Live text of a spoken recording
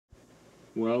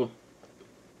Well,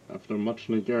 after much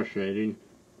negotiating,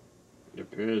 it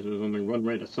appears there's only one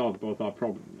way to solve both our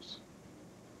problems.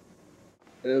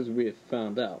 As we have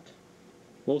found out,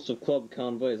 most of Club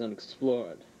Convoy is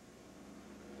unexplored,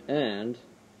 and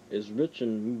is rich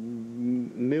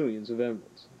in millions of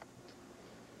emeralds.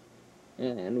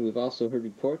 And we've also heard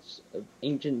reports of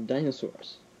ancient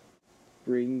dinosaurs,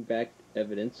 bringing back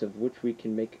evidence of which we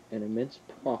can make an immense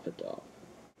profit of.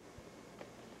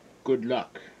 Good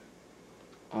luck.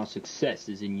 Our success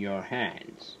is in your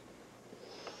hands.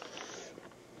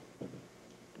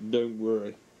 Don't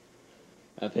worry.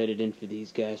 I've had it in for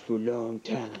these guys for a long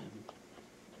time.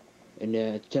 And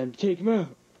now it's time to take them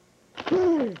out.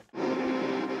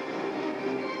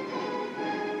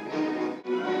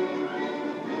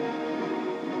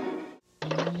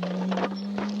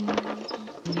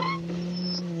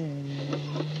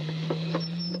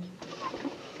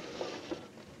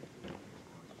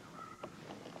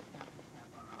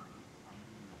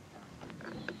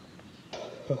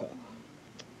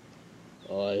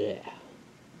 Oh yeah,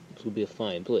 this will be a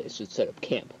fine place to set up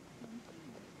camp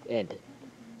and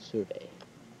survey.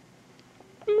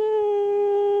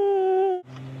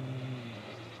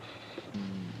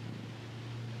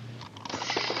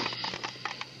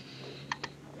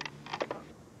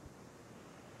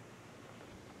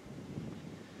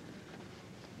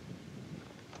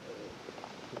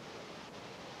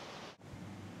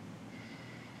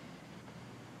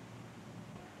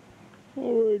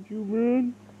 Alright, you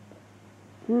man.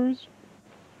 First,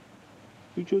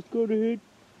 we just go ahead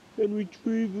and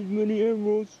retrieve as many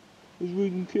emeralds as we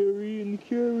can carry in the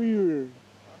carrier.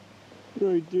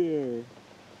 Right there.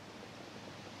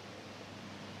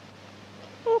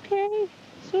 Okay,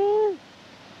 sir.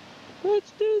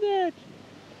 Let's do that.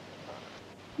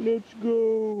 Let's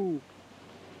go.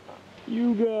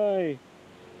 You guy,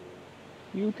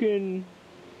 you can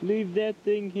leave that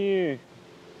thing here.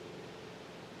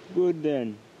 Good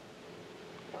then.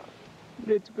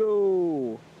 Let's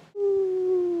go.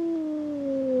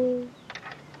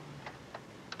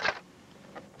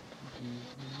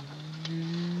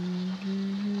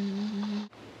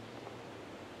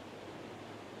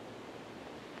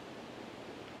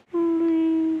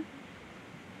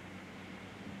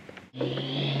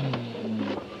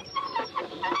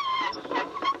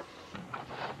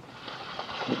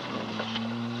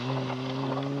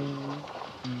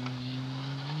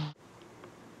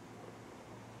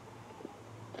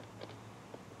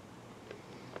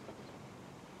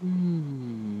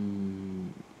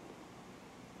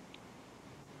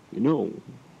 You know,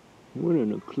 we're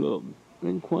in a club.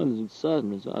 Ain't quite as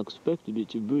exciting as I expected it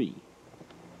to be.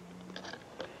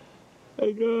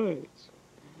 Hey guys.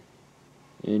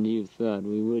 And you thought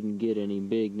we wouldn't get any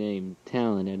big-name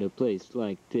talent at a place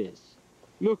like this.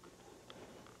 Look.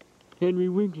 Henry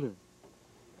Winkler.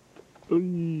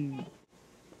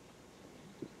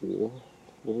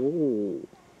 Whoa.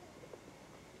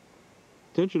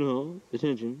 Attention all.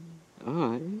 Attention.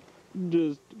 I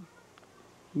just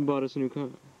bought us a new car.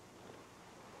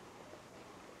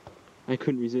 I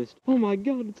couldn't resist. Oh my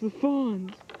god, it's the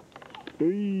Fonz!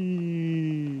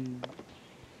 Hey.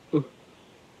 Oh,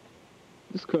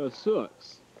 this car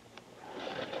sucks.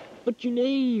 But your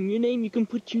name, you can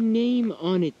put your name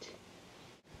on it.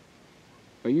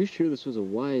 Are you sure this was a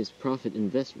wise profit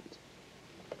investment?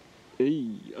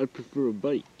 Hey, I prefer a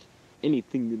bike.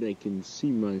 Anything that I can see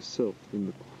myself in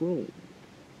the chrome.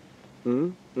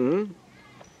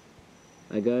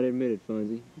 I gotta admit it,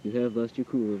 Fonzie. You have lost your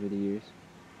cool over the years.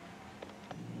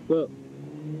 Well,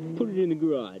 put it in the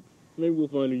garage. Maybe we'll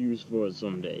find a use for it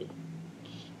someday.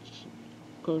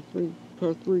 Car 3,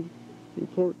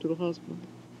 report to the hospital.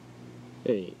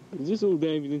 Hey, is this old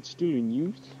ambulance still in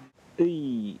use?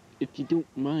 Hey, if you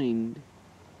don't mind,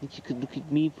 think you could look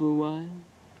at me for a while?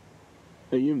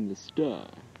 I am the star.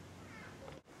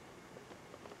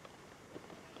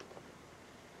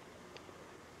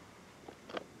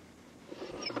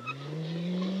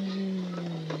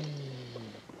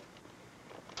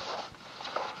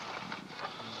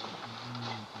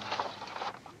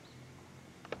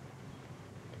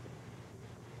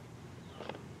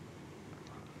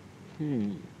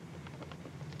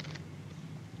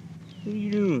 What are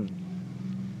you doing?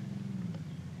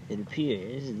 It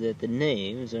appears that the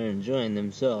knaves are enjoying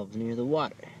themselves near the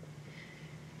water.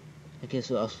 I guess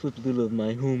I'll slip a little of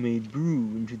my homemade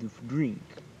brew into the drink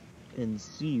and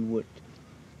see what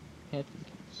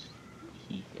happens.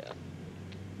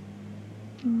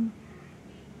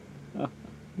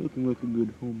 Looking like a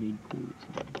good homemade poison.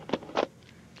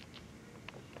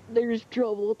 There's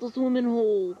trouble at the swimming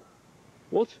hole.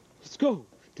 What? Let's go!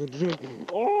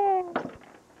 Oh!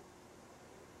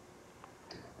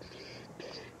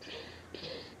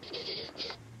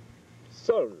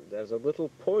 So, there's a little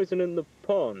poison in the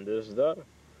pond, is there?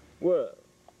 Well,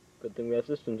 good thing we have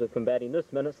systems of combating this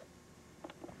menace.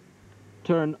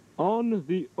 Turn on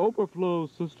the overflow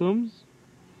systems.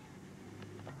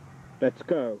 Let's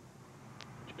go.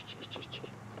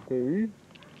 Okay.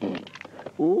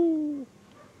 Ooh.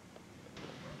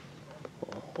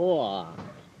 Oh,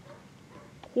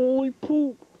 Holy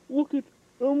poop! Look at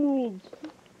emeralds!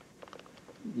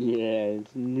 Yes,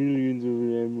 millions of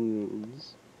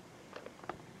emeralds.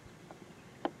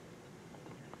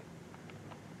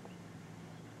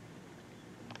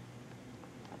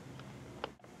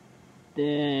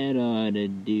 That ought to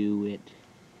do it.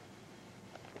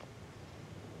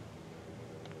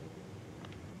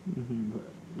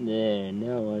 There,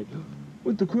 now I...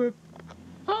 What the crap?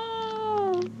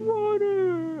 Ah!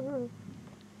 Water!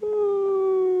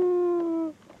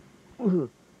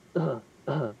 Ah!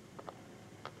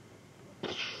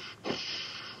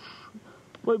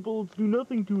 My bullets do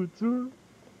nothing to it, sir.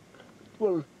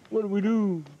 Well, what do we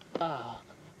do? Ah,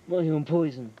 my own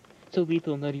poison. So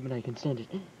lethal, not even I can stand it.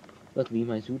 Luckily,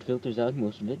 my suit filters out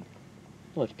most of it.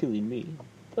 Not killing me,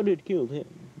 but it killed him,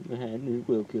 and it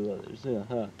will kill others.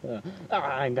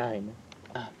 I'm dying.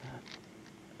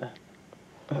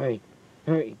 Hurry,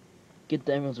 hurry. Get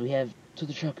the emeralds we have to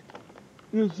the truck.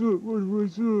 Yes, sir. Right,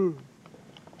 sir.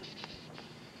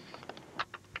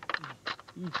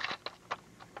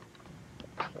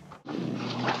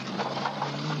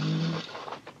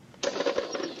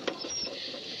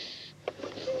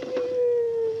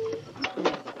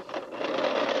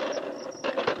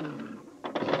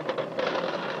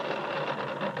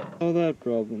 All that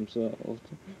problem solved.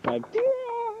 Like,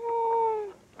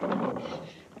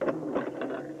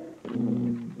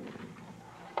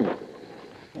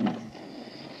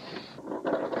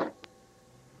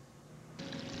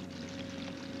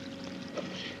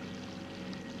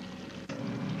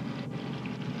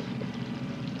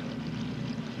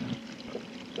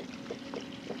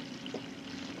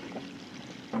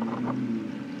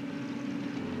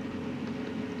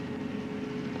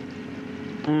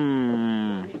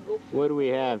 What do we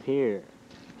have here?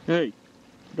 Hey,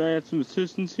 could I have some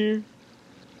assistance here?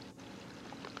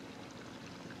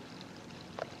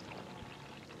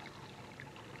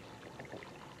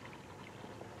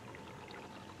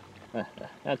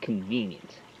 How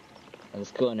convenient.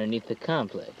 Let's go underneath the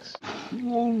complex.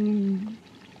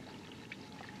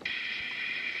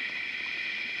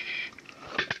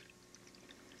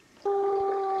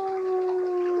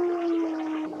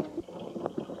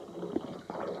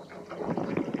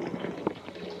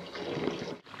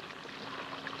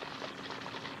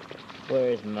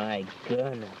 Where's my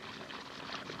gun?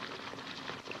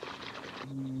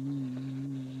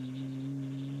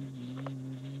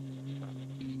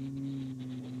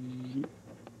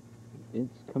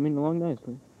 it's coming along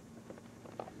nicely.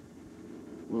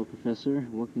 Well, Professor,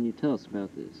 what can you tell us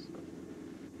about this?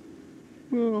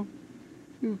 Well,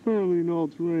 it's apparently an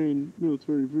all-terrain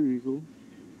military vehicle.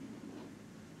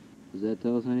 Does that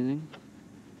tell us anything?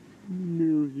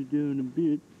 Narrows it down a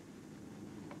bit.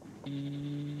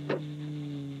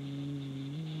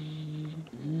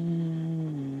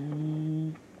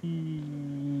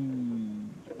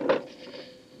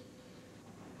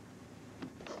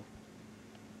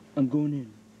 I'm going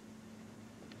in.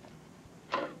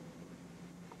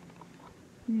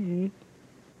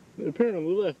 But apparently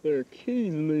we left their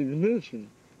keys in the ignition.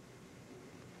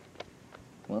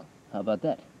 Well, how about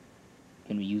that?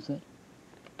 Can we use that?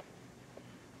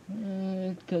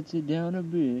 It cuts it down a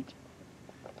bit.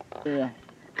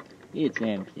 It's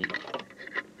empty.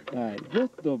 Alright,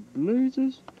 what the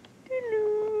blazes?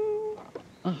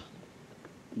 Ah,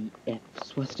 the F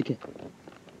swastika.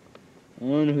 I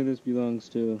wonder who this belongs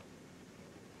to.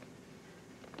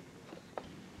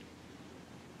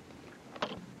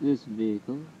 This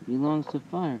vehicle belongs to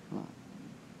Firefly.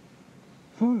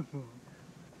 Firefly?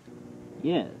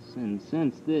 Yes, and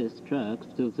since this truck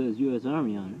still says U.S.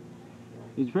 Army on it,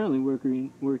 he's apparently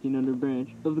working under a branch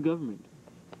of the government.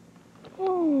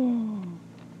 Oh.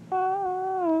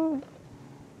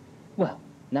 Well,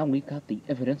 now we've got the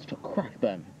evidence to crack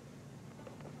them.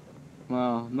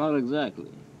 Well, not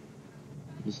exactly.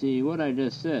 You see, what I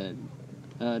just said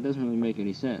doesn't really make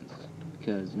any sense,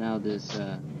 because now this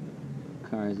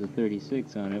car has a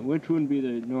 36 on it, which wouldn't be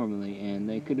there normally, and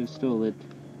they could have stole it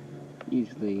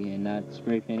easily and not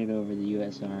spray painted over the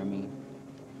U.S. Army,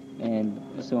 and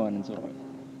so on and so forth.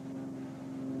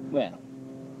 Well,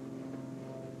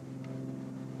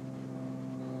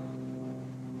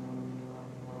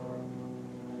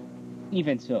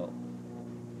 even so,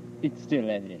 it's still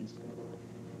evidence.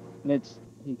 Let's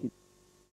take it.